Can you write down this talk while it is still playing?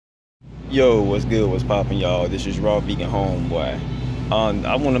Yo, what's good? What's poppin', y'all? This is Raw Vegan Homeboy.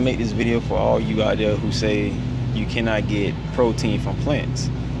 I want to make this video for all you out there who say you cannot get protein from plants.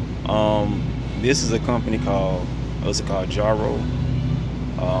 This is a company called, what's it called, Jarrow,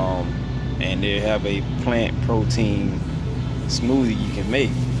 and they have a plant protein smoothie you can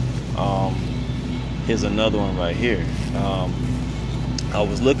make. Here's another one right here. I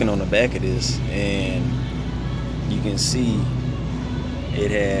was looking on the back of this, and you can see it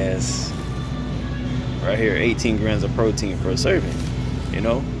has right here 18 grams of protein per serving,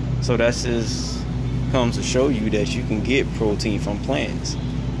 so that's just comes to show you that you can get protein from plants,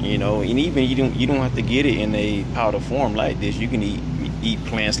 and even you don't have to get it in a powder form like this. You can eat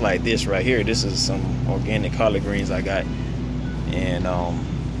plants like this right here. This is some organic collard greens I got, and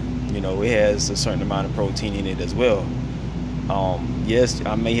it has a certain amount of protein in it as well. Yes,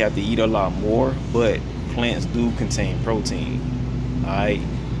 I may have to eat a lot more, but plants do contain protein. All right,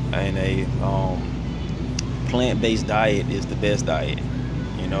 and a plant-based diet is the best diet.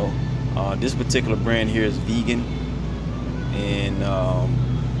 This particular brand here is vegan, and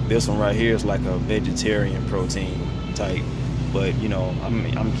this one right here is like a vegetarian protein type, but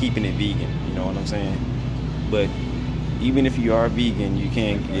I'm keeping it vegan, you know what I'm saying? But even if you are vegan, you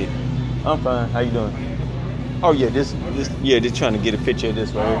can get. I'm fine. How you doing? Oh yeah, just trying to get a picture of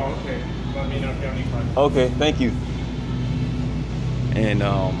this right here. Oh, okay. Let me know if you have any questions. Okay, thank you. And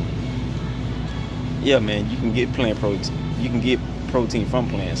yeah, man, you can get plant protein. You can get protein from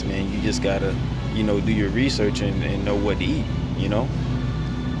plants, man. You just gotta, do your research and know what to eat,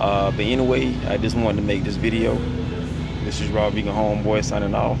 But anyway, I just wanted to make this video. This is Raw Vegan Homeboy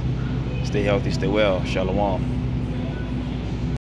signing off. Stay healthy, stay well. Shalom.